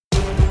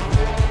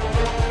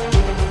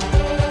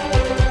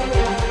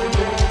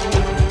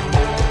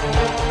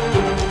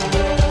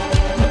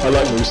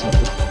gotten recently.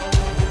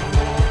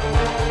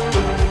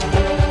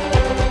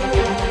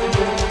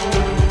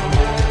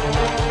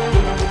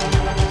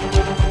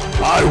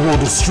 I will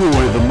destroy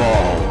them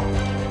all.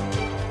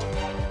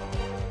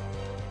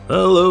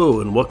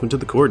 Hello, and welcome to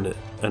The Coordinate,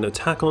 an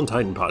Attack on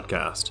Titan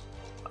podcast.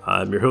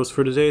 I'm your host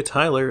for today,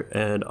 Tyler,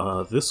 and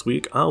this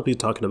week I'll be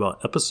talking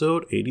about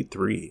episode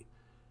 83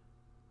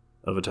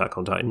 of Attack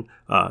on Titan,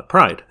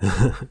 Pride.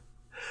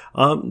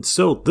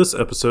 So this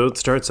episode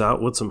starts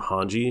out with some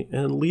Hanji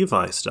and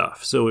Levi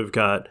stuff. So we've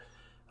got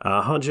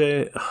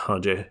Hanji.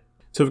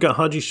 So we've got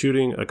Hanji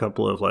shooting a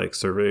couple of like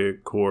Survey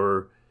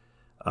Corps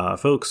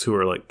folks who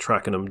are like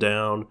tracking him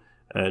down,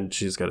 and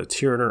she's got a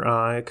tear in her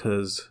eye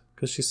because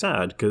she's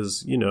sad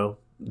because, you know,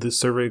 the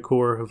Survey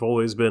Corps have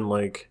always been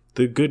like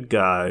the good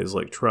guys,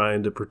 like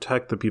trying to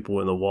protect the people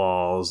in the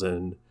walls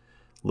and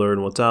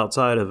learn what's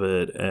outside of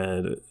it.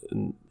 And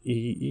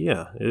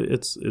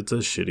it's a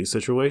shitty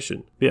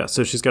situation. Yeah,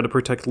 so she's got to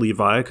protect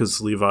Levi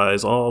because Levi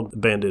is all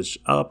bandaged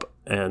up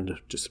and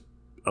just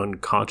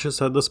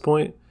unconscious at this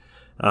point.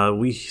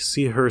 We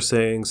see her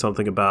saying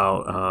something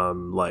about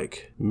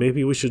like,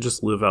 maybe we should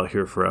just live out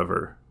here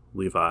forever,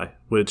 Levi,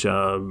 which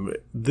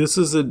this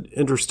is an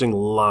interesting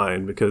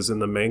line because in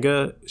the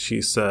manga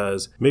she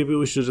says maybe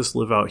we should just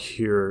live out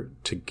here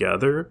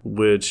together,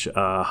 which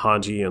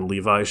Hanji and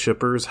Levi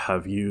shippers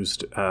have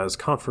used as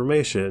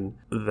confirmation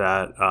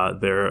that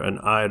they're an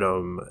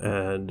item.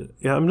 And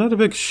yeah, I'm not a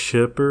big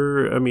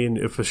shipper. I mean,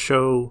 if a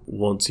show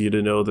wants you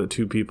to know that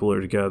two people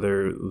are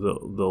together,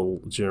 they'll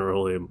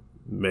generally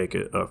make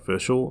it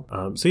official.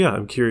 So yeah,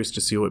 I'm curious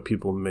to see what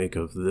people make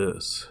of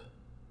this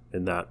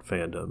in that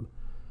fandom.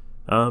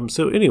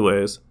 So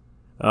anyways,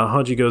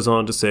 Hanji goes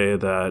on to say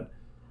that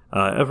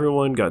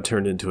everyone got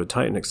turned into a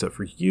Titan except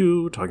for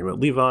you, talking about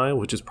Levi,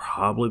 which is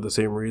probably the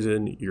same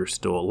reason you're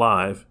still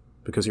alive,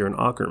 because you're an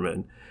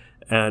Ackerman.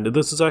 And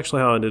this is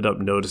actually how I ended up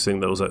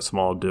noticing there was that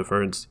small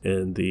difference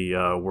in the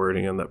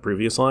wording in that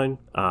previous line,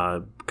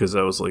 because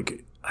I was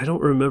like, I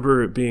don't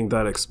remember it being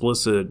that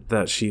explicit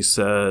that she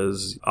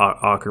says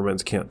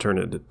Ackermans can't turn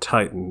into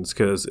Titans,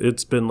 because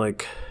it's been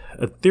like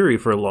a theory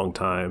for a long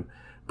time,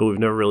 but we've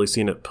never really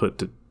seen it put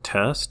to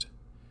test.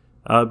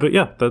 But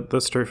yeah,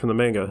 that's straight from the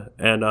manga.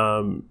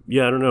 And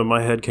yeah, I don't know,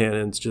 my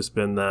headcanon's just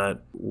been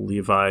that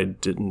Levi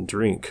didn't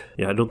drink.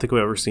 Yeah, I don't think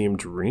we ever see him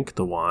drink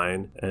the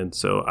wine, and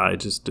so I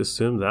just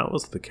assumed that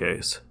was the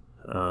case.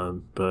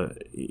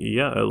 But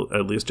yeah,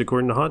 at least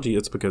according to Hanji,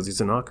 it's because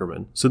he's an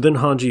Ackerman. So then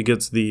Hanji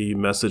gets the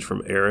message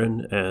from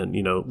Eren, and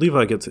you know,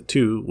 Levi gets it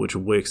too, which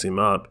wakes him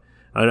up.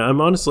 And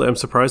I'm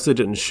surprised they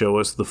didn't show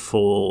us the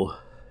full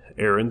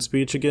Eren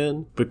speech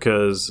again,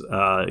 because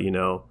you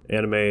know,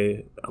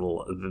 anime,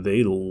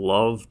 they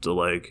love to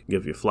like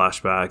give you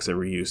flashbacks and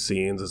reuse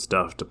scenes and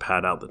stuff to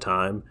pad out the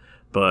time.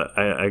 But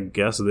I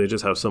guess they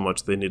just have so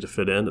much they need to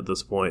fit in at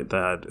this point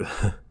that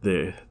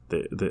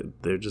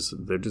they're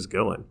just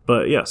going.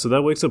 But yeah, so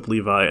that wakes up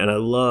Levi, and I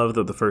love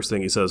that the first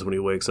thing he says when he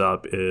wakes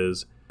up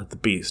is, "The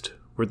beast,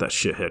 where'd that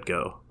shithead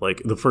go?"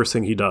 Like, the first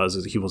thing he does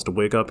is he wants to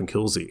wake up and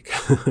kill Zeke.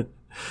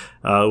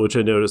 Which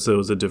I noticed there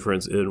was a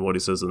difference in what he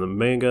says in the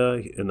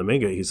manga. In the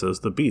manga, he says,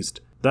 "The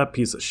beast, that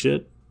piece of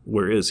shit,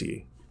 where is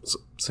he?"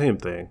 Same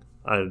thing.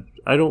 I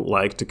don't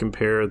like to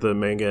compare the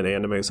manga and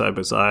anime side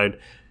by side.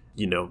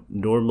 You know,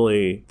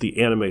 normally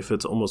the anime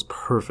fits almost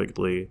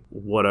perfectly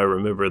what I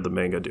remember the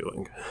manga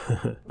doing.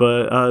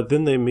 But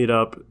then they meet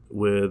up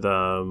with,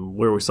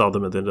 where we saw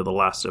them at the end of the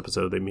last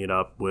episode, they meet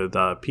up with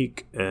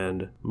Pieck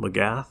and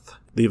Magath.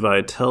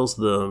 Levi tells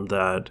them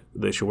that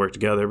they should work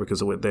together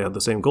because they have the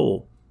same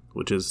goal,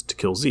 which is to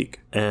kill Zeke.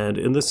 And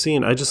in this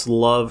scene, I just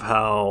love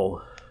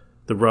how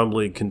the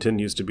rumbling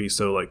continues to be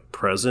so like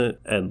present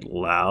and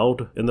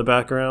loud in the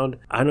background.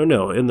 I don't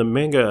know. In the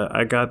manga,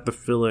 I got the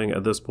feeling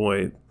at this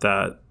point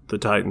that the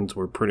Titans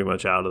were pretty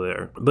much out of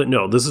there. But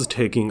no, this is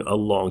taking a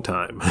long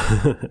time.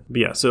 But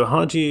yeah, so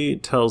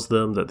Hanji tells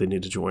them that they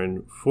need to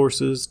join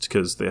forces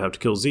because they have to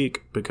kill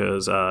Zeke,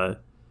 because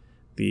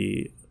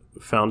the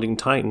founding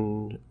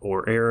Titan,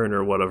 or Eren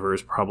or whatever,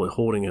 is probably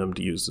holding him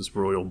to use his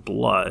royal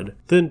blood.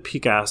 Then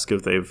Pieck asks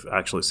if they've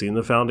actually seen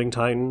the founding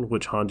Titan,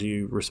 which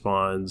Hanji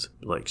responds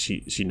like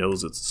she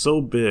knows it's so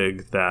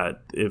big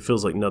that it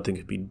feels like nothing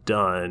could be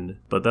done,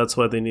 but that's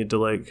why they need to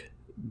like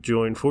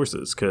join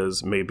forces,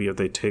 because maybe if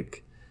they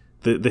take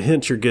the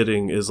hint you're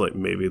getting is like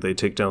maybe they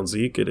take down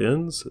Zeke, it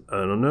ends. I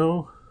don't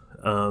know.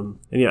 And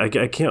yeah,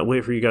 I can't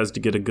wait for you guys to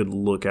get a good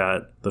look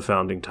at the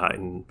founding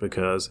Titan,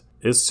 because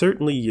it's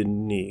certainly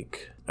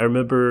unique. I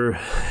remember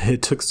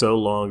it took so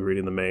long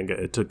reading the manga.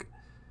 It took,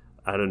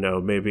 I don't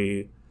know,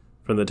 maybe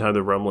from the time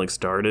the rumbling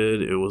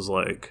started, it was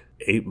like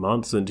 8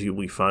 months until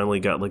we finally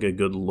got like a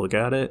good look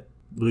at it,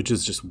 which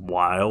is just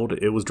wild.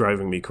 It was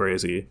driving me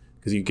crazy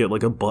because you get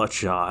like a butt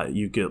shot,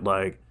 you get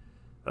like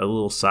a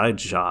little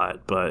side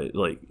shot, but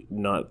like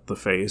not the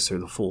face or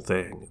the full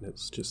thing.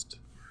 It's just,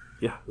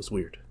 yeah, it was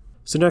weird.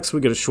 So next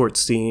we get a short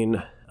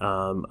scene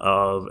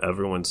of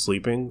everyone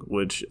sleeping,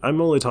 which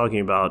I'm only talking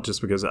about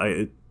just because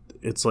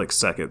it's like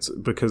seconds,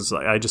 because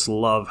I just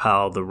love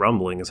how the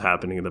rumbling is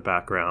happening in the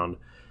background.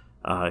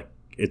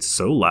 It's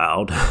so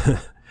loud.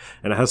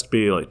 And it has to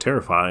be like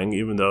terrifying,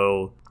 even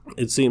though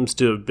it seems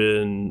to have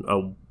been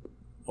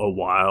a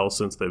while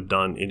since they've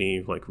done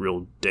any like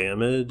real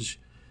damage.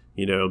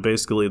 You know,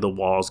 basically the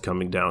walls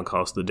coming down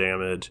caused the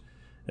damage,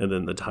 and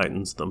then the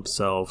Titans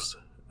themselves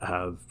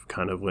have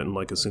kind of went in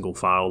like a single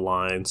file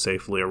line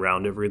safely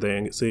around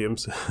everything, it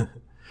seems.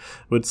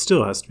 But it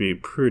still has to be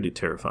pretty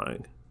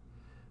terrifying.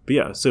 But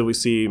yeah, so we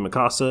see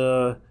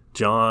Mikasa,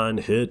 John,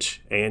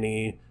 Hitch,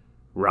 Annie,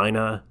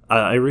 Rhina.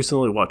 I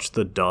recently watched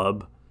the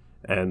dub,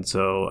 and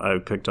so I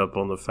picked up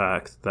on the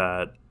fact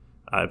that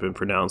I've been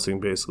pronouncing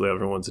basically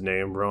everyone's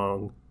name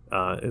wrong.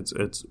 It's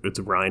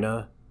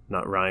Rhina,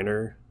 not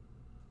Reiner.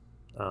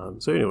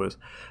 So anyways,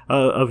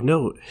 of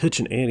note, Hitch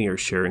and Annie are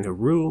sharing a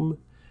room,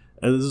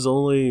 and this is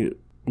only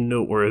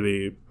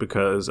noteworthy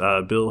because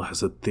Bill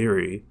has a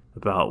theory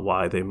about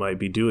why they might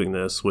be doing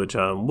this, which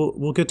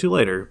we'll get to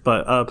later.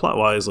 But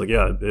plot-wise, like,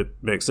 yeah, it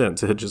makes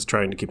sense. Hitch is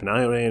trying to keep an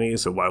eye on Annie,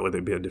 so why would they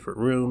be in different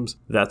rooms?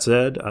 That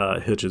said,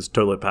 Hitch is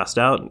totally passed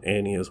out, and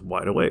Annie is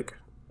wide awake.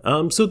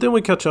 So then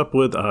we catch up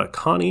with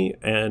Connie,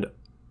 and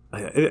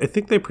I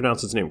think they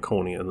pronounce his name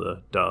Coney in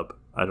the dub.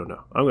 I don't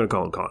know. I'm going to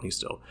call him Connie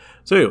still.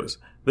 So anyways,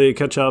 we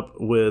catch up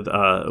with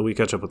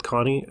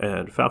Connie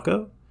and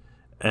Falco,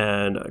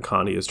 and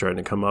Connie is trying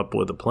to come up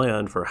with a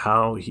plan for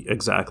how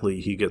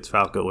exactly he gets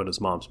Falco in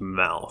his mom's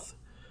mouth.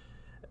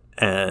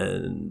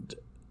 And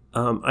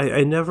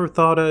I never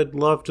thought I'd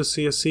love to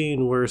see a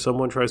scene where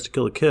someone tries to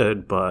kill a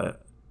kid,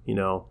 but, you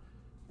know,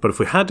 but if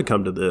we had to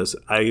come to this,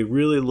 I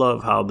really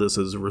love how this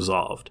is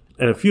resolved.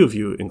 And a few of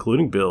you,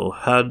 including Bill,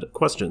 had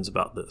questions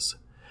about this.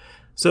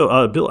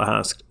 So Bill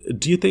asked,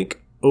 do you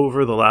think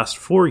over the last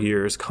 4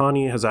 years,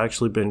 Connie has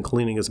actually been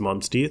cleaning his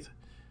mom's teeth?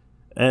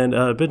 And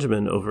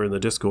Benjamin over in the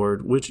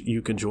Discord, which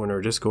you can join our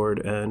Discord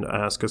and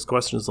ask us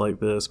questions like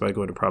this by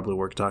going to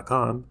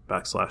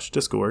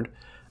probablywork.com/Discord.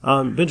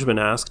 Benjamin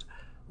asked,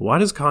 why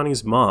does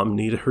Connie's mom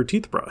need her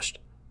teeth brushed?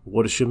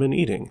 What has she been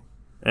eating?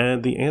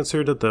 And the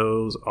answer to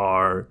those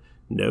are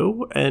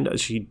no, and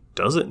she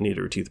doesn't need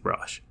her teeth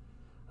brushed.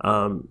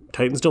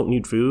 Titans don't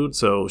need food,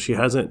 so she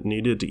hasn't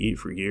needed to eat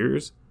for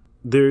years.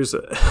 There's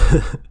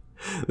a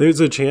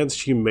chance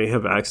she may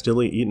have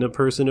accidentally eaten a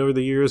person over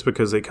the years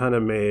because they kind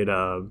of made,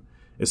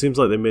 it seems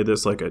like they made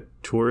this like a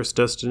tourist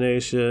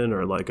destination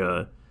or like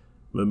a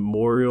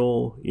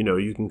memorial. You know,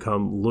 you can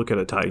come look at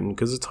a Titan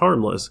because it's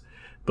harmless.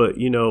 But,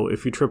 you know,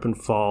 if you trip and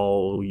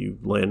fall, you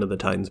land in the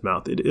Titan's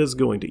mouth, it is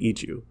going to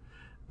eat you.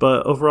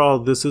 But overall,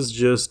 this is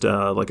just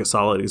like a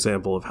solid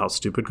example of how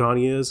stupid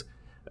Connie is.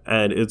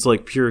 And it's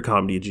like pure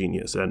comedy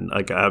genius. And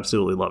like, I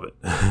absolutely love it.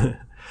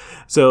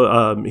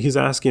 So he's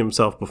asking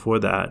himself before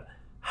that,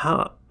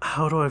 how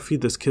do I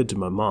feed this kid to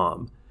my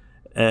mom?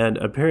 And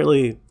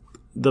apparently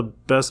the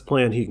best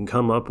plan he can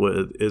come up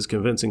with is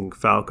convincing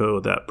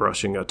Falco that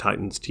brushing a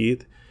Titan's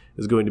teeth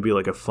is going to be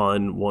like a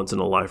fun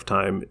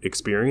once-in-a-lifetime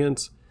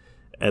experience.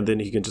 And then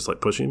he can just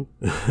like push him.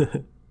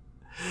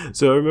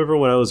 So I remember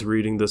when I was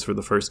reading this for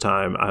the first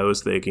time, I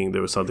was thinking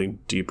there was something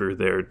deeper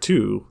there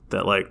too,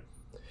 that like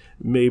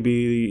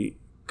maybe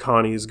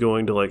Connie's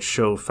going to like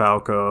show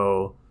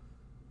Falco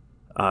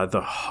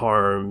the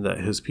harm that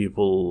his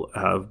people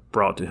have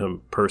brought to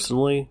him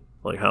personally,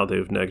 like how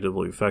they've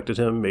negatively affected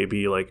him.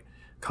 Maybe like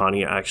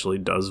Connie actually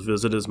does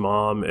visit his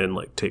mom and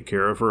like take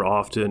care of her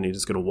often. He's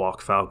just going to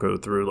walk Falco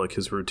through like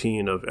his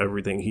routine of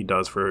everything he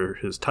does for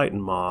his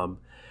Titan mom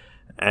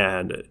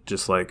and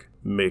just like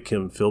make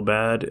him feel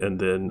bad, and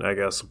then I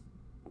guess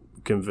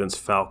convince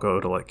Falco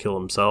to like kill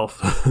himself.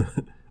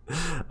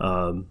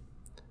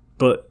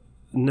 But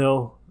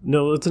no,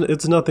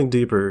 it's nothing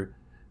deeper.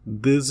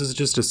 This is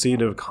just a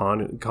scene of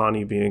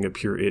Connie being a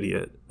pure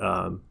idiot.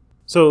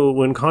 So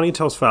when Connie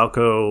tells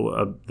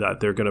Falco that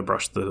they're going to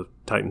brush the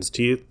Titan's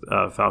teeth,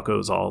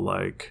 Falco's all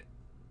like,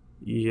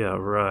 yeah,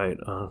 right,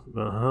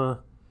 uh-huh.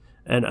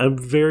 And I'm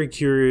very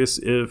curious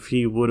if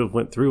he would have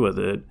went through with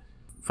it.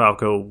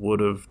 Falco would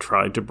have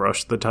tried to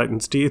brush the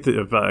Titan's teeth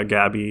if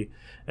Gabby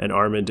and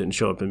Armin didn't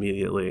show up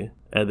immediately.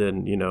 And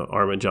then, you know,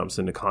 Armin jumps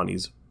into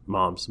Connie's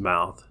mom's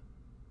mouth.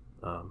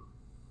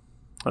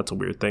 That's a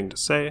weird thing to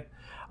say.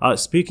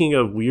 Speaking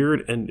of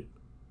weird and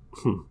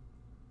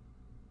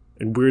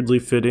weirdly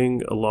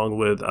fitting, along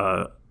with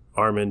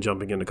Armin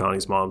jumping into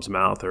Connie's mom's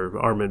mouth, or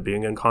Armin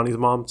being in Connie's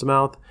mom's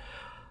mouth,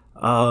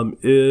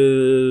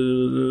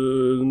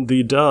 in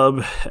the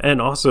dub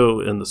and also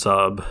in the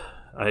sub,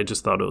 I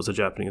just thought it was a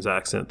Japanese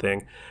accent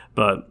thing,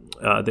 but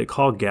they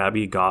call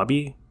Gabby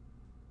Gobby,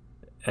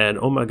 and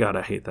oh my god,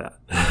 I hate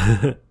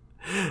that.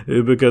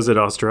 Because in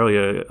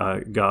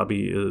Australia,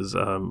 Gobby is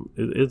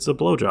it's a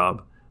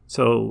blowjob,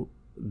 so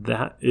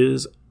that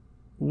is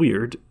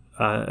weird.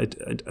 I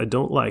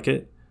don't like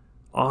it.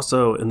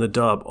 Also, in the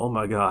dub, oh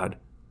my god,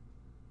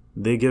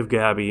 they give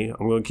Gabby,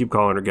 I'm going to keep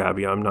calling her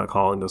Gabby, I'm not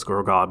calling this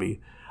girl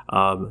Gobby,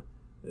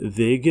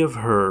 they give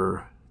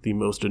her the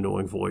most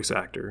annoying voice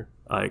actor.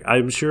 Like,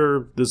 I'm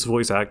sure this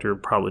voice actor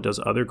probably does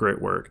other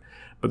great work,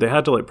 but they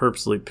had to like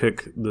purposely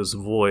pick this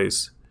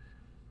voice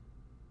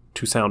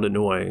to sound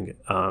annoying.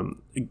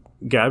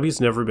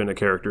 Gabby's never been a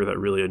character that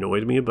really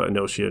annoyed me, but I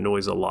know she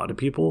annoys a lot of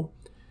people.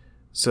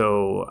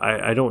 So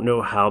I don't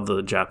know how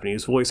the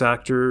Japanese voice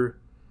actor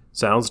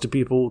sounds to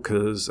people,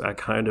 because I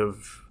kind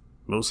of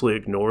mostly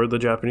ignore the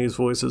Japanese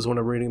voices when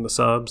I'm reading the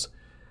subs.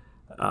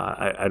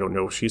 I don't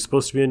know if she's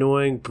supposed to be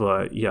annoying,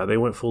 but yeah, they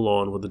went full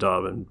on with the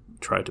dub and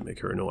tried to make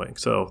her annoying.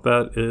 So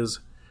that is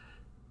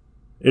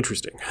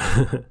interesting.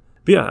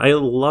 But yeah, I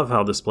love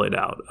how this played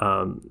out.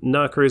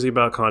 Not crazy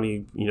about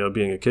Connie,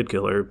 being a kid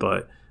killer,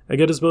 but I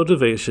get his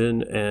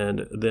motivation,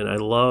 and then I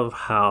love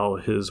how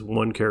his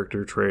one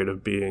character trait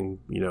of being,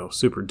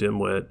 super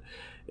dimwit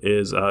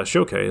is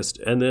showcased.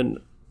 And then,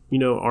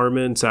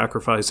 Armin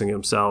sacrificing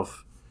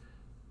himself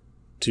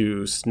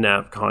to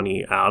snap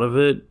Connie out of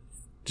it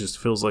just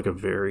feels like a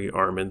very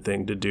Armin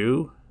thing to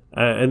do.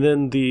 And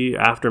then the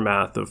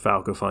aftermath of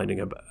Falco finding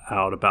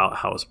out about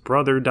how his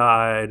brother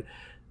died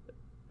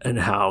and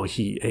how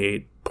he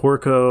ate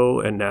Porco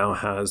and now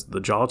has the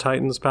Jaw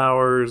Titans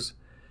powers.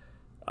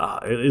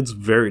 It's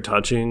very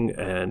touching,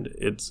 and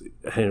it's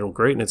handled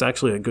great, and it's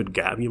actually a good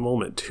Gabby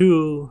moment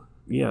too.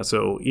 Yeah,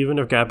 so even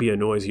if Gabby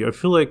annoys you, I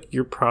feel like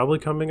you're probably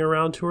coming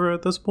around to her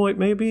at this point,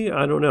 maybe?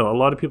 I don't know. A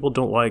lot of people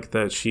don't like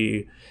that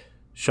she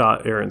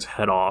shot Eren's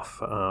head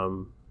off.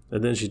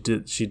 And then she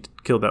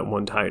killed that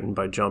one Titan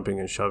by jumping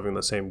and shoving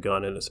the same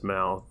gun in his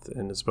mouth,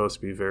 and it's supposed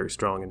to be very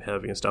strong and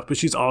heavy and stuff. But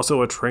she's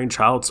also a trained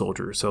child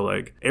soldier. So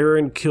like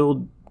Eren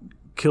killed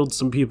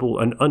some people,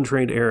 an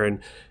untrained Eren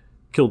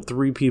killed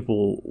 3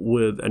 people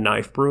with a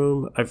knife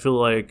broom. I feel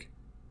like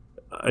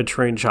a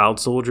trained child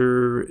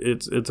soldier,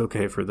 it's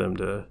okay for them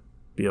to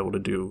be able to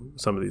do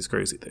some of these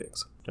crazy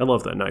things. I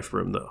love that knife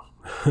broom though.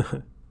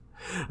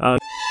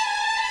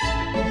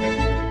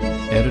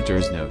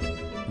 Editor's note.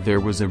 There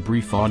was a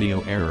brief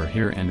audio error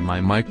here and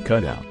my mic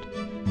cut out.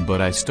 But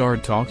I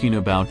start talking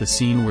about the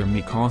scene where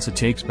Mikasa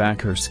takes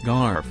back her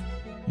scarf.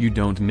 You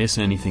don't miss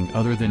anything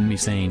other than me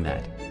saying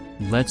that.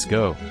 Let's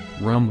go.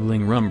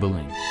 Rumbling.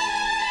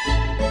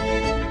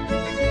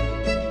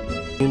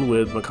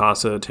 With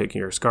Mikasa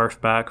taking her scarf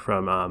back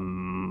from,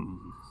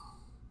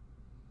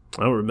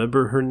 I don't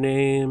remember her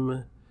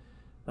name.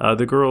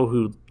 The girl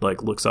who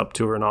looks up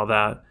to her and all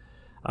that.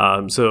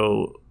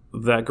 So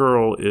that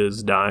girl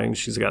is dying.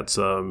 She's got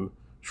some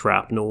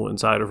shrapnel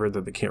inside of her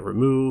that they can't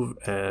remove,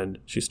 and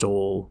she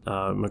stole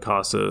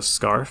Mikasa's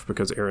scarf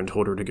because Eren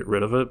told her to get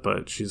rid of it,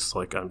 but she's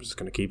like, I'm just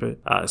gonna keep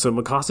it. So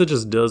Mikasa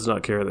just does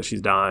not care that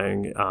she's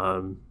dying,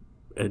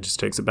 and just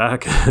takes it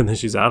back, and then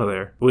she's out of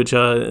there, which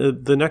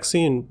the next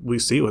scene we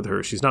see with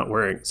her, she's not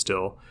wearing it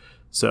still.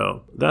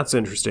 So that's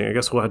interesting. I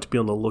guess we'll have to be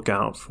on the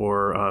lookout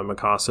for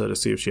Mikasa to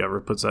see if she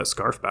ever puts that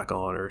scarf back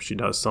on or if she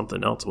does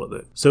something else with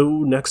it.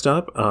 So next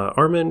up,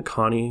 Armin,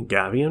 Connie,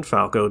 Gabby, and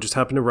Falco just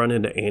happen to run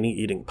into Annie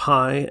eating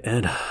pie,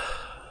 and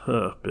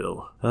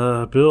Bill.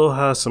 Bill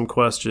has some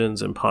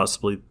questions and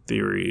possibly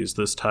theories.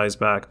 This ties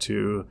back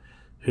to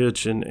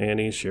Hitch and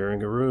Annie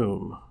sharing a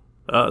room.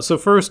 So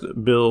first,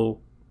 Bill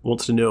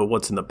wants to know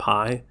what's in the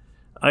pie.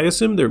 I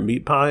assume they're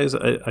meat pies.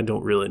 I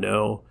don't really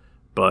know,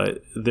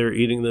 but they're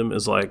eating them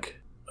as like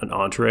an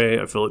entree.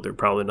 I feel like they're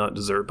probably not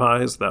dessert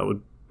pies. That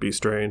would be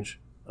strange.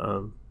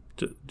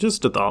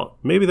 Just a thought.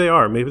 Maybe they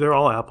are. Maybe they're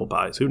all apple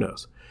pies. Who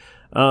knows?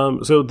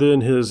 So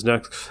then his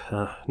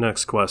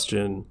next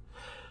question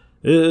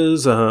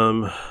is,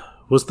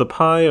 was the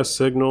pie a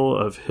signal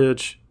of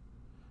Hitch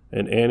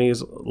and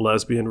Annie's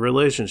lesbian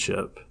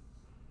relationship?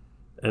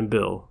 And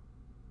Bill: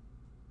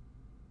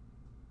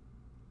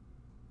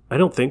 I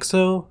don't think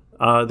so.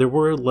 There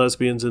were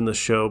lesbians in the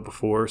show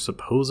before,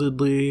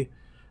 supposedly.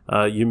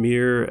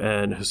 Ymir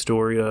and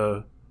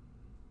Historia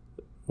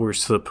were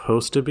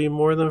supposed to be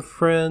more than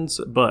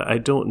friends, but I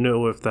don't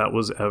know if that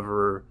was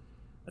ever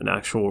an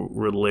actual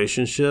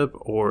relationship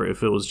or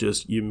if it was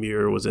just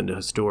Ymir was into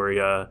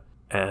Historia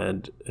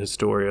and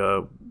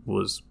Historia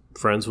was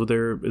friends with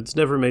her. It's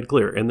never made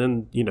clear. And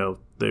then,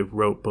 they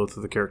wrote both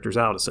of the characters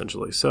out,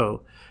 essentially.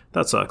 So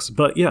that sucks.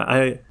 But yeah,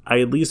 I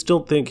at least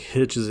don't think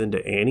Hitch is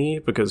into Annie,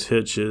 because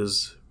Hitch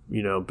is,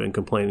 been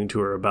complaining to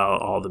her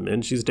about all the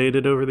men she's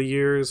dated over the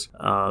years.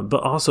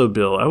 But also,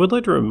 Bill, I would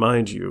like to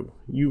remind you,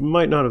 you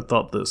might not have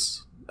thought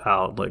this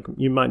out.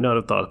 You might not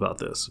have thought about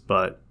this,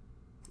 but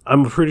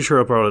I'm pretty sure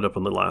I brought it up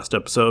on the last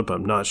episode, but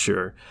I'm not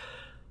sure.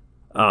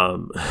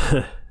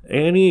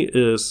 Annie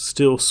is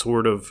still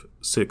sort of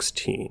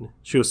 16.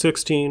 She was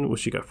 16 when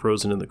she got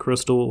frozen in the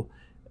crystal,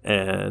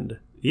 and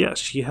yeah,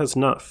 she has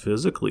not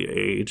physically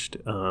aged.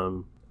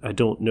 I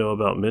don't know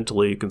about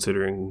mentally,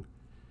 considering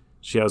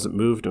she hasn't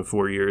moved in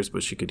 4 years,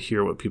 but she could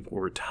hear what people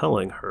were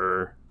telling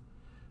her.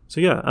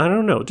 So yeah, I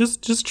don't know.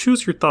 Just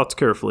choose your thoughts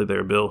carefully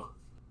there, Bill.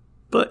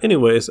 But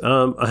anyways,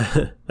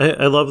 I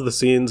love the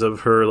scenes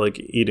of her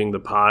eating the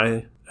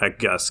pie. I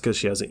guess because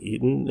she hasn't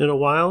eaten in a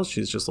while,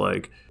 she's just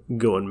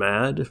going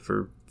mad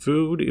for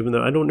food. Even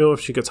though I don't know if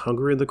she gets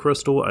hungry in the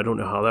crystal. I don't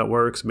know how that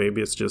works. Maybe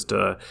it's just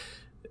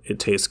it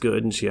tastes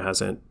good and she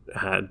hasn't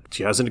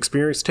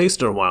experienced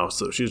taste in a while,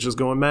 so she's just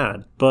going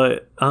mad.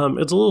 But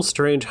it's a little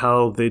strange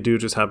how they do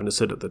just happen to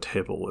sit at the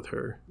table with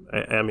her.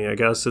 I mean, I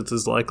guess it's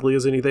as likely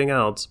as anything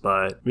else,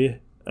 but yeah.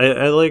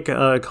 I like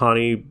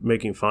Connie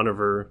making fun of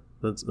her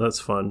That's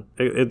fun.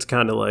 It's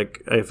kind of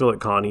like, I feel like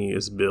Connie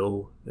is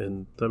Bill,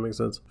 and that makes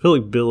sense. I feel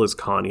like Bill is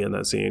Connie in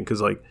that scene,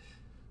 because like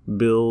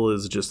Bill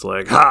is just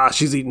like,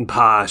 she's eating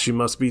pie, she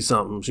must be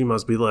something, she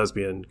must be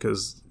lesbian,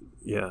 because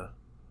yeah,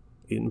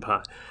 eating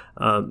pie.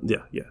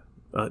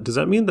 Does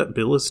that mean that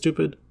Bill is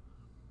stupid?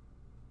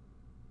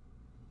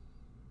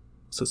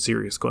 It's a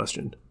serious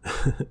question.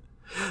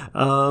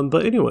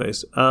 But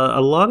anyways,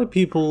 a lot of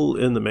people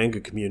in the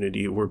manga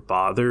community were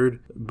bothered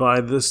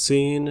by this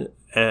scene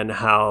and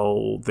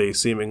how they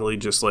seemingly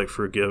just like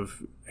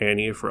forgive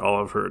Annie for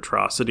all of her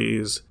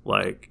atrocities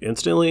like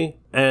instantly,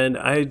 and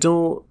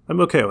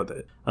I'm okay with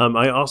it.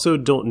 I also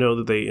don't know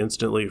that they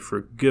instantly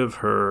forgive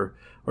her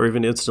or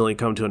even instantly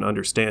come to an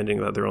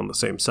understanding that they're on the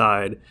same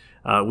side.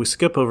 We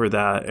skip over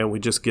that and we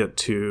just get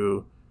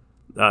to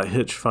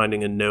Hitch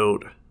finding a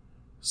note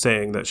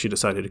saying that she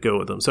decided to go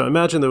with him. So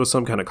imagine there was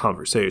some kind of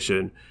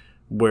conversation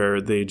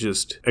where they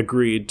just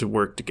agreed to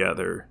work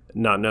together,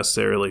 not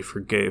necessarily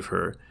forgave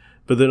her.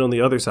 But then on the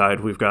other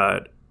side, we've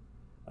got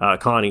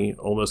Connie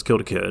almost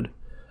killed a kid.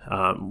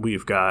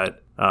 We've got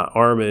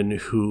Armin,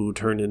 who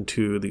turned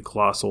into the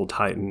Colossal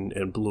Titan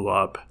and blew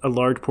up a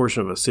large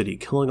portion of a city,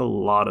 killing a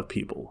lot of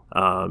people.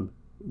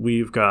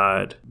 We've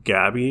got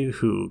Gabby,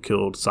 who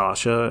killed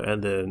Sasha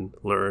and then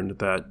learned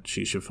that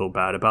she should feel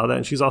bad about that.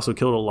 And she's also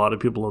killed a lot of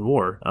people in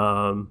war.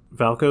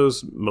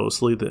 Falco's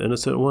mostly the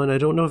innocent one. I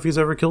don't know if he's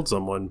ever killed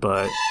someone,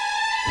 but...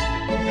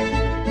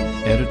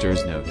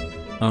 Editor's note.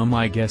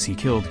 I guess he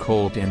killed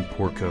Colt and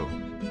Porco.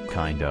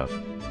 Kind of.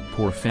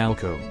 Poor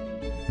Falco.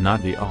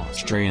 Not the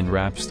Austrian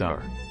rap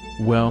star.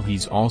 Well,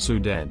 he's also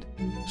dead.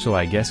 So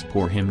I guess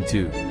poor him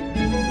too.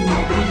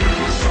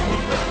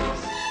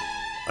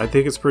 I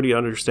think it's pretty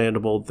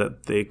understandable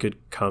that they could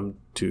come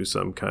to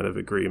some kind of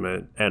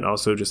agreement, and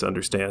also just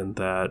understand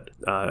that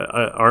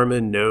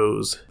Armin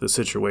knows the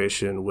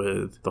situation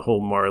with the whole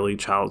Marley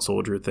child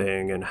soldier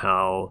thing and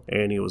how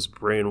Annie was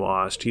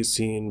brainwashed. He's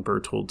seen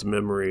Bertold's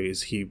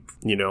memories.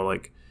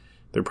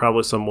 They're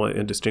probably somewhat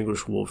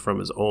indistinguishable from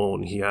his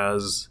own. He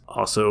has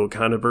also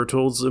kind of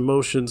Bertold's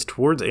emotions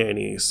towards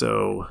Annie.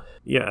 So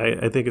yeah,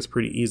 I think it's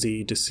pretty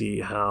easy to see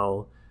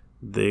how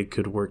they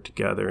could work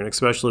together, and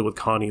especially with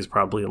Connie's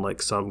probably in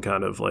like some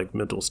kind of like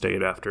mental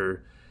state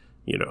after,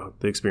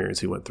 the experience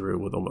he went through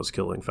with almost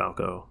killing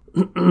Falco.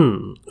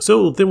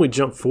 So then we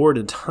jump forward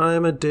in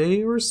time a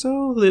day or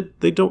so.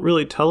 They don't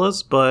really tell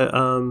us, but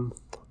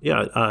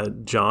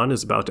John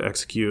is about to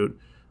execute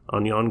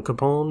Onion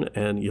Capone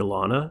and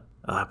Yolana,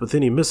 but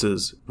then he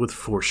misses with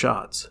 4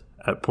 shots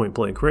at point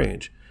blank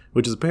range,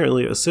 which is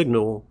apparently a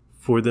signal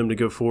for them to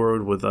go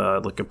forward with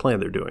a plan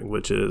they're doing,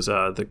 which is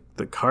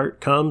the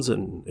cart comes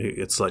and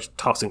it's like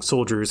tossing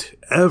soldiers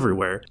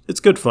everywhere.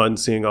 It's good fun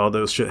seeing all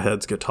those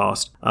shitheads get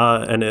tossed,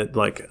 and it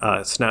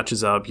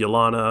snatches up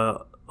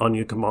Yolana,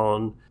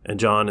 Onyukamon, and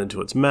John into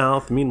its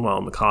mouth.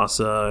 Meanwhile,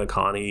 Mikasa,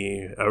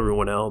 Connie,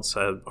 everyone else,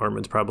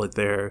 Armin's probably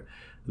there,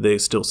 they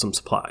steal some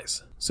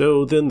supplies.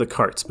 So then the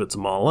cart spits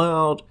them all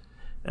out,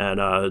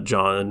 and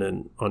John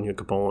and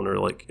Onyukamon are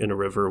like in a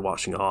river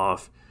washing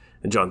off.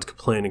 And John's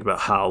complaining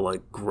about how,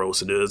 like,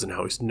 gross it is and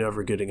how he's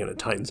never getting in a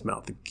Titan's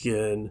mouth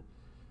again.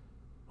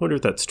 Wonder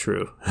if that's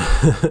true.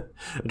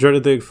 I'm trying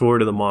to think forward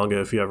to the manga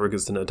if he ever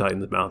gets in a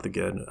Titan's mouth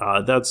again.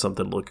 That's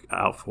something to look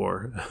out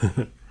for.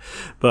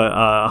 But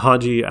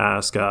Hanji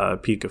asked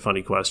Pieck a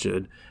funny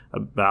question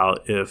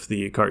about if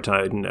the cart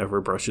Titan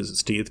ever brushes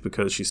its teeth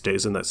because she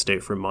stays in that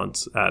state for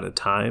months at a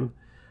time.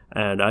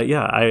 And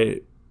I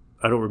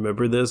don't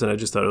remember this, and I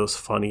just thought it was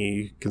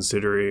funny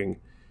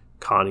considering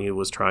Connie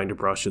was trying to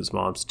brush his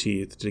mom's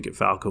teeth to get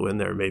Falco in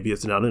there. Maybe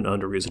it's not an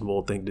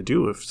unreasonable thing to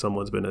do if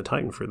someone's been a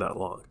Titan for that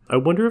long. I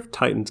wonder if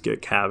Titans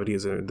get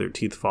cavities and their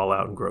teeth fall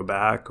out and grow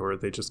back, or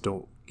they just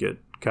don't get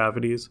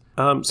cavities.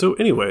 So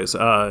anyways,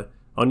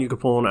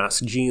 Onyukamon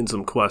asked Jean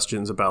some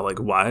questions about, like,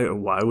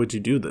 why would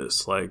you do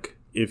this? Like,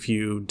 if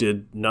you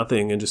did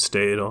nothing and just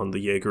stayed on the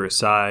Jaeger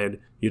side,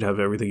 you'd have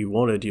everything you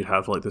wanted. You'd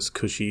have, like, this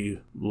cushy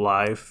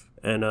life.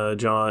 And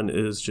John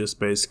is just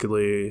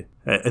basically,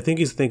 I think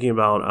he's thinking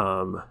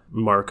about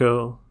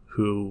Marco,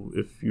 who,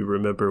 if you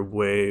remember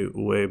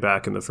way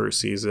back in the first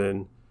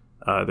season,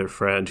 their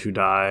friend who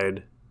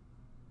died,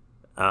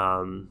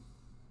 and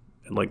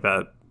like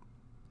that,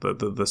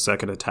 the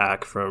second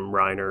attack from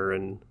Reiner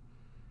and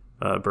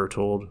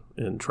Bertold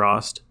and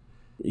Trost.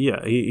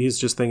 Yeah, he's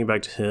just thinking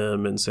back to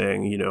him and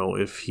saying,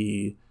 if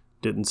he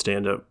didn't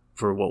stand up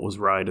for what was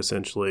right,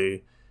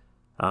 essentially,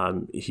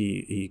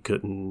 he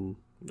couldn't.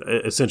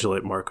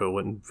 Essentially, Marco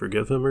wouldn't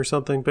forgive him or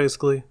something,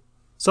 basically.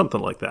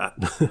 Something like that.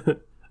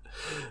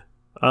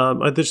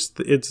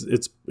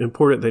 It's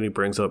important that he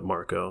brings up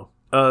Marco.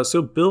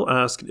 So Bill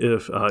asked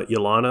if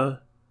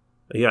Yolanda,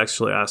 he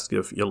actually asked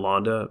if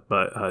Yolanda,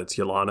 but it's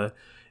Yolana,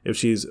 if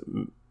she's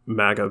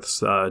Magath's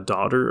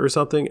daughter or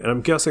something. And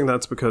I'm guessing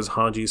that's because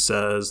Hanji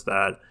says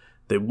that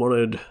they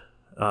wanted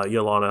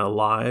Yolana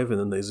alive, and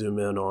then they zoom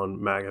in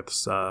on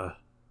Magath's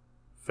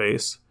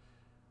face.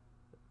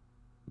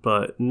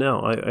 But no,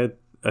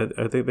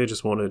 I think they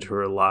just wanted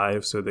her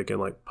alive so they can,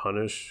 like,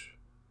 punish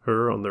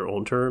her on their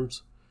own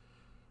terms.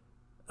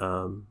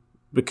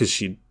 Because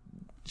she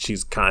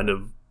she's kind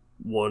of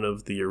one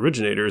of the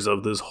originators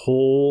of this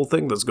whole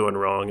thing that's going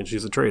wrong, and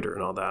she's a traitor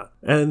and all that.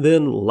 And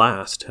then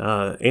last,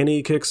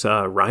 Annie kicks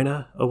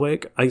Rhina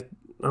awake. I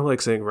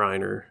like saying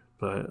Reiner,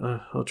 but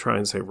I'll try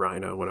and say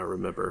Rhina when I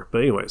remember.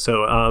 But anyway,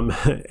 so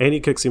Annie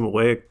kicks him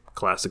awake.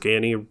 Classic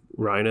Annie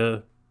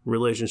Rhina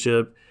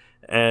relationship.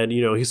 And,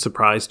 he's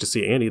surprised to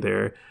see Annie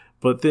there.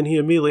 But then he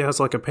immediately has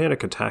like a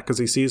panic attack because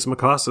he sees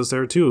Mikasa's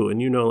there too.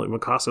 And like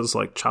Mikasa's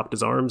like chopped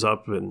his arms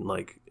up and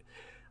like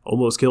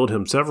almost killed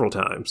him several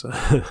times.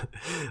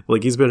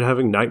 Like he's been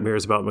having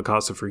nightmares about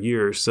Mikasa for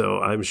years. So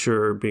I'm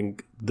sure being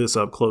this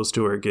up close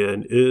to her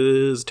again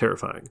is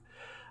terrifying.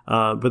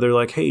 But they're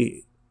like,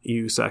 hey,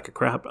 you sack of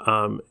crap.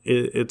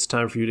 It's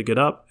time for you to get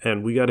up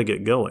and we got to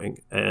get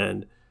going.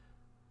 And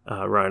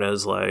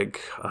Rhina's like,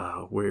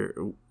 where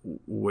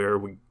are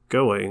we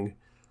going?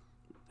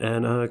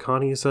 And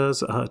Connie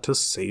says, to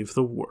save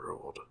the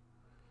world.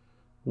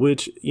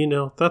 Which,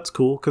 that's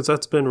cool, because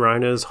that's been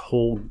Rhina's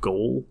whole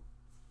goal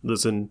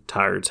this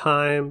entire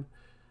time.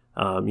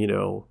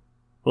 Well,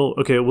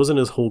 okay, it wasn't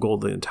his whole goal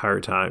the entire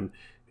time.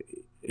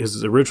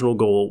 His original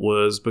goal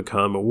was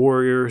become a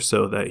warrior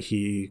so that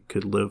he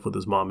could live with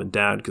his mom and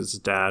dad, because his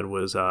dad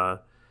was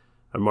a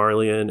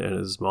Marleyan and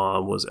his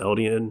mom was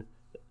Eldian.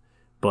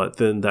 But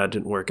then that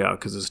didn't work out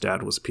because his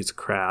dad was a piece of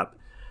crap.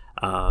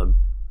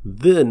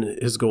 Then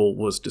his goal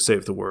was to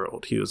save the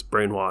world. He was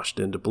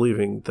brainwashed into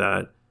believing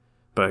that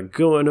by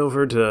going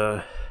over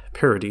to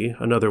Paradis,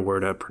 another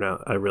word I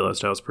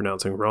realized I was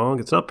pronouncing wrong.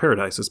 It's not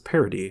paradise, it's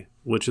Paradis,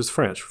 which is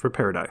French for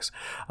paradise.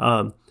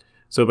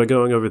 So by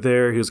going over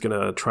there, he was going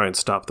to try and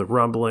stop the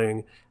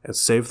rumbling and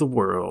save the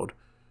world,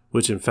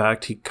 which in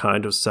fact he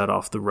kind of set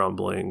off the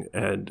rumbling.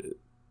 And,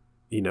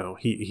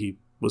 he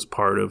was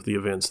part of the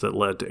events that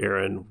led to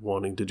Eren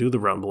wanting to do the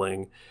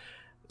rumbling.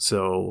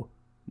 So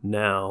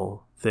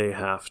now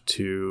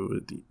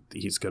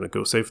he's going to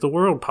go save the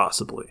world,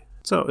 possibly.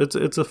 So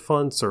it's a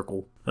fun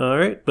circle. All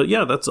right. But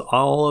yeah, that's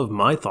all of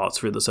my thoughts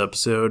for this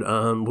episode,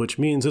 which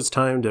means it's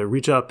time to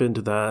reach up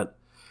into that,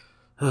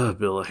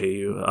 Bill, I hate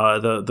you,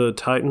 the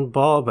Titan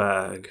ball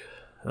bag,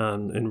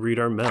 and read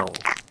our mail.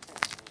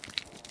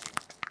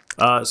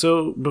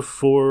 So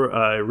before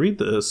I read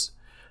this,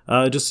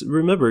 just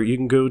remember, you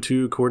can go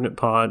to Coordinate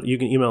Pod. You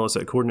can email us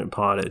at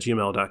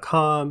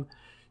coordinatepod@gmail.com.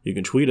 You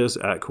can tweet us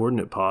at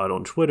coordinatepod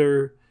on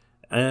Twitter.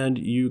 And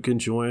you can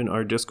join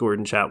our Discord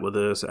and chat with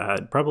us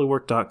at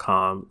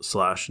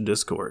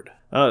probablywork.com/Discord.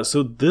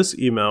 So this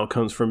email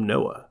comes from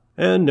Noah.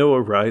 And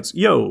Noah writes,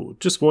 "Yo,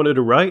 just wanted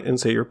to write and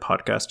say your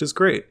podcast is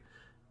great."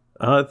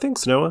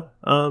 Thanks, Noah.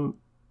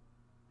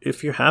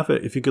 If you have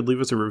it, if you could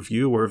leave us a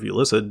review wherever you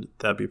listen,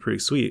 that'd be pretty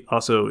sweet.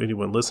 Also,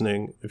 anyone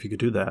listening, if you could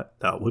do that,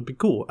 that would be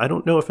cool. I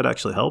don't know if it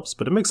actually helps,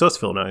 but it makes us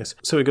feel nice.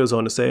 So he goes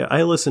on to say,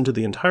 "I listened to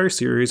the entire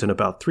series in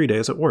about 3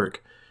 days at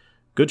work.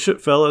 Good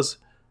shit, fellas.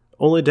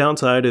 Only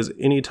downside is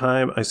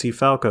anytime I see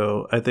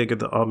Falco, I think of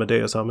the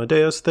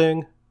Amadeus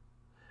thing."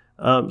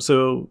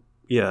 So,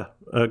 yeah,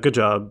 good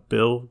job,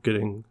 Bill,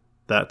 getting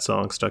that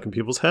song stuck in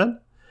people's head.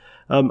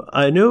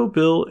 I know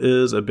Bill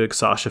is a big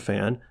Sasha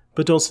fan,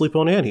 but don't sleep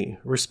on Annie.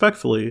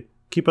 Respectfully,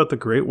 keep up the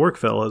great work,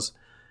 fellas.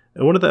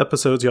 In one of the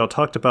episodes, y'all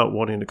talked about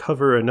wanting to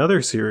cover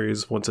another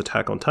series once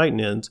Attack on Titan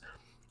ends,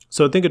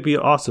 so I think it'd be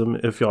awesome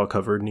if y'all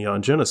covered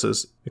Neon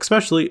Genesis,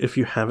 especially if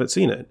you haven't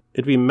seen it.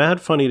 It'd be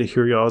mad funny to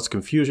hear y'all's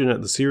confusion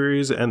at the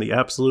series and the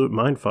absolute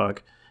mindfuck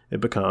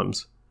it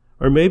becomes.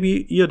 Or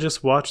maybe you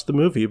just watch the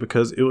movie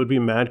because it would be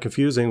mad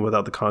confusing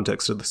without the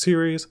context of the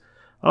series.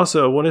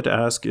 Also, I wanted to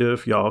ask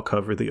if y'all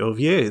cover the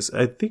OVAs.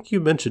 I think you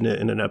mentioned it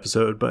in an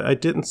episode, but I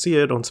didn't see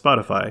it on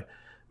Spotify.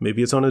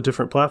 Maybe it's on a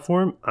different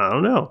platform? I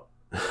don't know.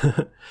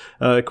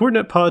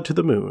 Coordinate Pod to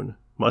the moon.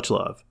 Much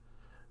love.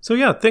 So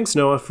yeah, thanks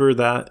Noah for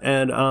that.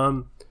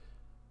 And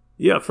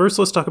yeah, first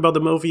let's talk about the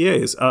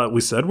OVAs.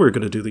 We said we were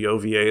going to do the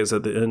OVAs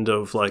at the end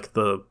of like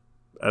the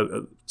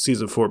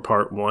season 4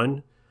 part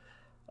 1.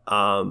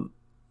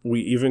 We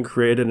even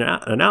created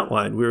an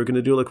outline. We were going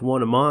to do like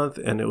one a month,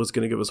 and it was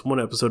going to give us one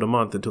episode a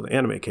month until the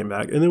anime came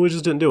back, and then we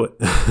just didn't do it.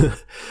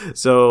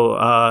 So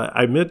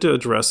I meant to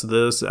address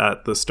this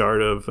at the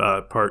start of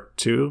part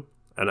 2,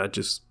 and I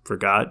just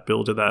forgot.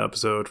 Bill did that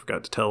episode,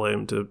 forgot to tell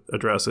him to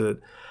address it.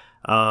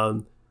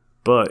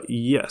 But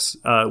yes,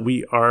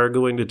 we are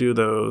going to do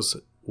those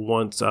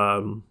once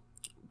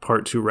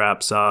part 2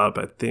 wraps up.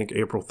 I think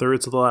April 3rd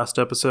is the last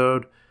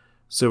episode.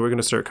 So we're going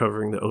to start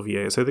covering the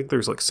OVAs. I think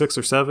there's like 6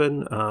 or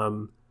 7.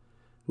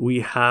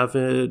 We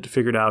haven't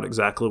figured out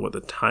exactly what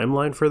the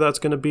timeline for that's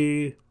going to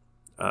be.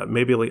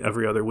 Maybe like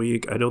every other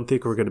week. I don't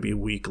think we're going to be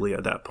weekly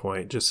at that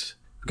point, just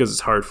because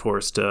it's hard for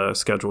us to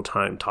schedule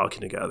time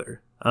talking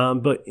together.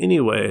 But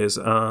anyways,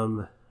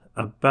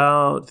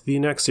 about the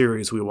next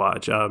series we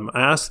watch. I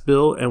asked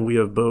Bill, and we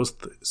have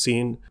both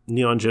seen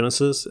Neon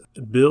Genesis.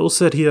 Bill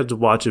said he had to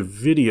watch a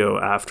video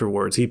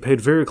afterwards. He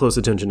paid very close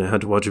attention and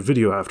had to watch a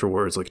video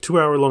afterwards, like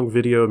 2-hour-long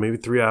video, maybe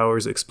 3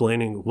 hours,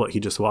 explaining what he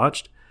just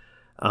watched.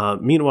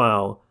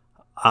 Meanwhile,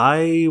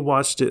 I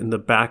watched it in the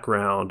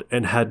background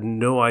and had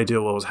no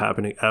idea what was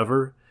happening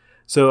ever.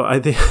 So I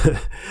think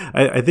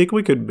I think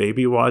we could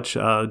maybe watch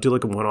do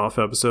like a one-off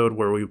episode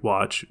where we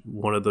watch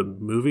one of the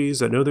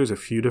movies. I know there's a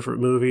few different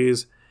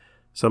movies.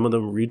 Some of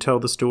them retell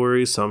the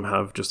story. Some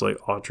have just like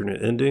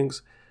alternate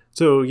endings.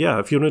 So yeah,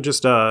 if you want to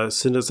just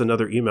send us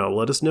another email,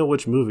 let us know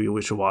which movie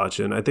we should watch,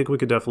 and I think we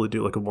could definitely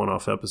do like a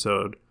one-off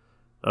episode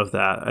of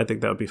that. I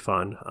think that would be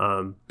fun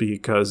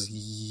because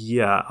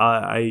yeah,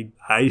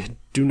 I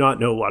do not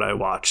know what I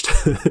watched.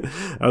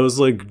 I was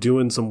like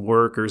doing some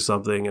work or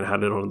something and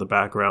had it on in the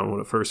background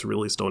when it first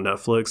released on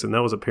Netflix, and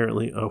that was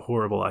apparently a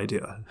horrible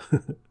idea.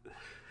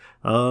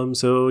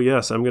 So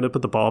yes, I'm gonna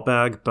put the ball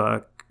bag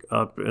back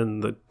up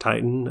in the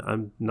Titan.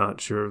 I'm not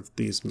sure of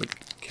these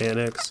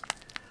mechanics.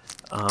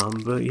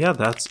 But yeah,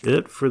 that's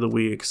it for the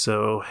week.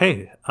 So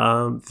hey,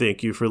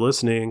 thank you for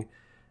listening.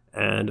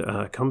 And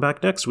come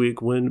back next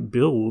week when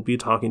Bill will be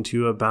talking to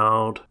you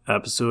about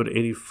episode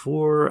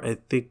 84. I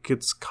think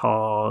it's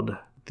called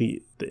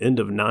The End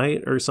of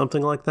Night or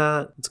something like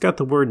that. It's got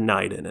the word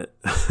night in it.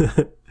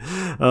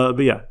 But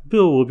yeah,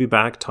 Bill will be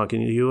back talking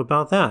to you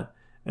about that.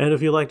 And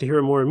if you'd like to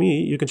hear more of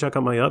me, you can check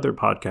out my other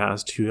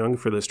podcast, Too Young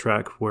for This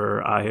Trek,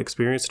 where I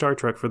experienced Star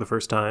Trek for the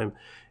first time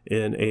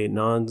in a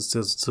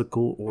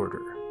nonsensical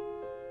order.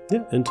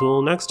 Yeah,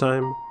 until next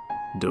time,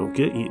 don't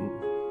get eaten.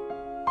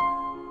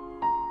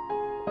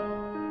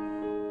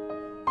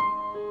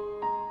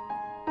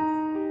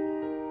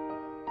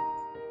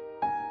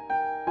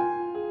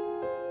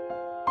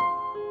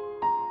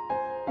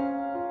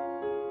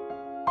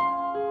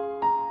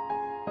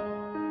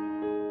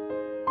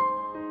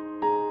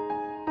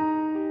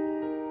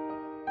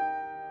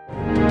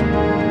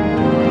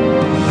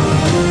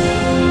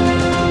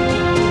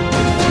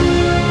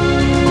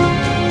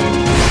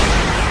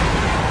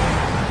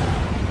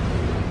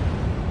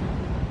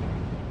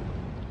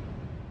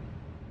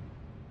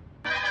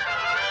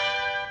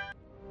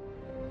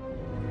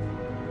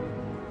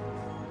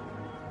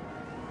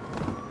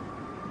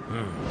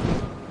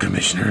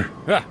 Commissioner?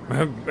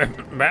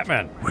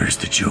 Batman. Where's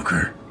the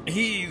Joker?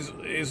 He's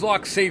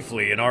locked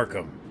safely in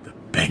Arkham. The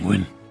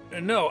Penguin?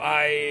 No,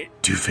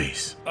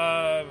 Two-Face?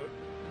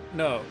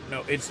 No,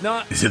 it's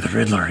not. Is it the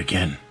Riddler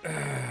again?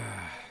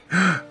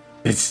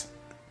 It's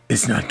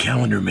not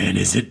Calendar Man,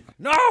 is it?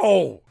 No!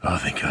 Oh,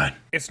 thank God.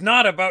 It's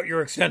not about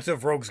your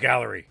extensive rogues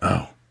gallery.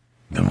 Oh,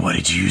 then why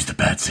did you use the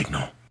bat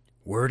signal?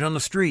 Word on the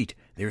street,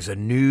 there's a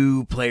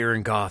new player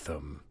in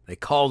Gotham. They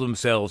call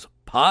themselves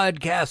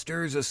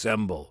Podcasters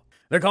Assemble.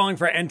 They're calling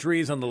for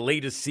entries on the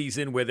latest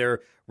season where they're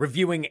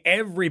reviewing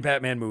every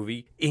Batman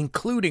movie,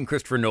 including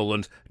Christopher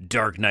Nolan's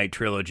Dark Knight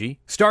trilogy,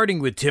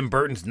 starting with Tim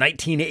Burton's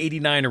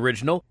 1989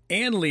 original,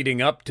 and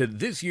leading up to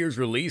this year's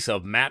release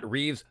of Matt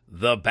Reeves'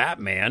 The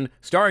Batman,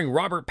 starring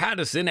Robert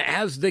Pattinson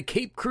as the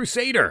Caped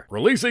Crusader,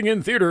 releasing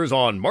in theaters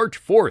on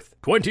March 4th,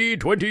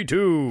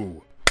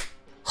 2022.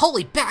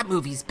 Holy bat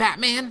movies,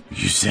 Batman!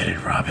 You said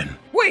it, Robin.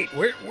 Wait,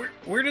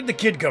 where did the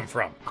kid come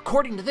from?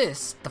 According to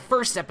this, the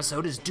first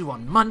episode is due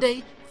on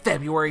Monday,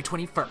 February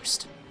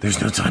 21st.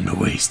 There's no time to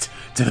waste.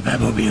 To the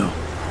Batmobile.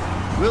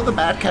 Will the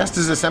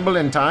Batcasters assemble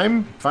in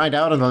time? Find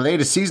out on the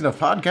latest season of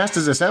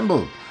Podcasters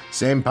Assemble.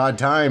 Same pod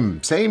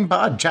time, same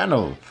pod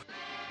channel.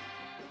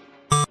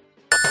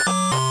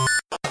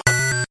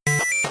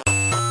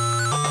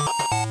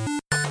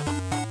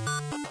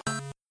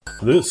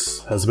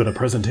 This has been a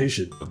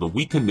presentation But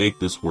we can make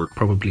this work.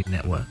 Probably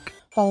Network.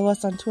 Follow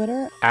us on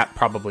Twitter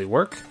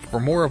 @ProbablyWork for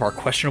more of our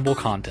questionable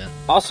content.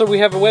 Also, we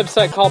have a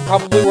website called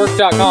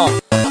probablywork.com.